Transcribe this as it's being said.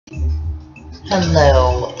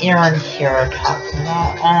Hello, Aaron here talking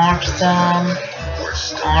about autism.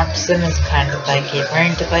 Autism is kind of like a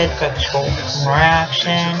brain delayed sexual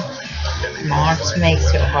interaction. Autism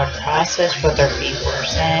makes it hard to process what other people are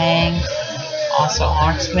saying. Also,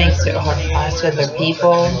 autism makes it hard to process other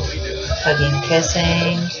people, hugging,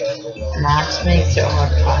 kissing. Autism makes it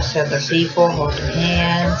hard to process other people, holding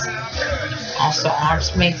hands. Also,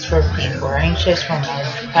 autism makes for people are anxious from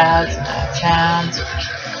large crowds and loud sounds.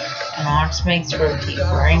 And autism makes for people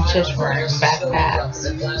are anxious wearing backpacks.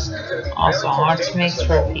 Also, autism makes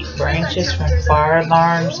for people are anxious when fire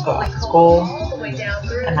alarms go at school.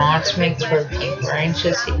 And autism makes for people are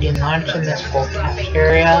anxious eating lunch in the school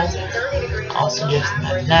cafeteria. Also, just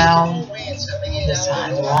let know, the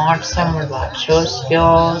signs of autism are lack of social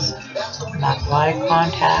skills, lack of eye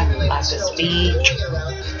contact, lack of speech,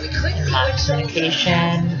 and lack of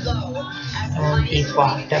communication. And when people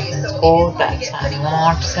act up in school, that's a sign of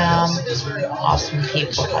autism. Also, when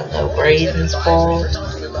people have low grades in school,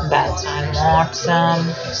 that's a sign of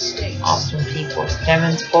autism. Also, when people stem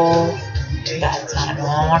in school, that's a sign of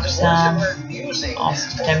autism.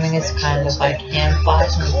 Also, stemming is kind of like hand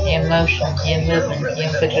flapping, hand motion, hand movement,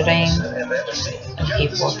 hand fidgeting. And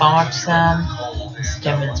people with autism,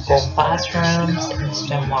 STEM in school classrooms, and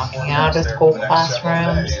STEM walking out of school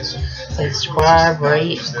classrooms. Subscribe,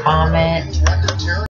 rate, and comment.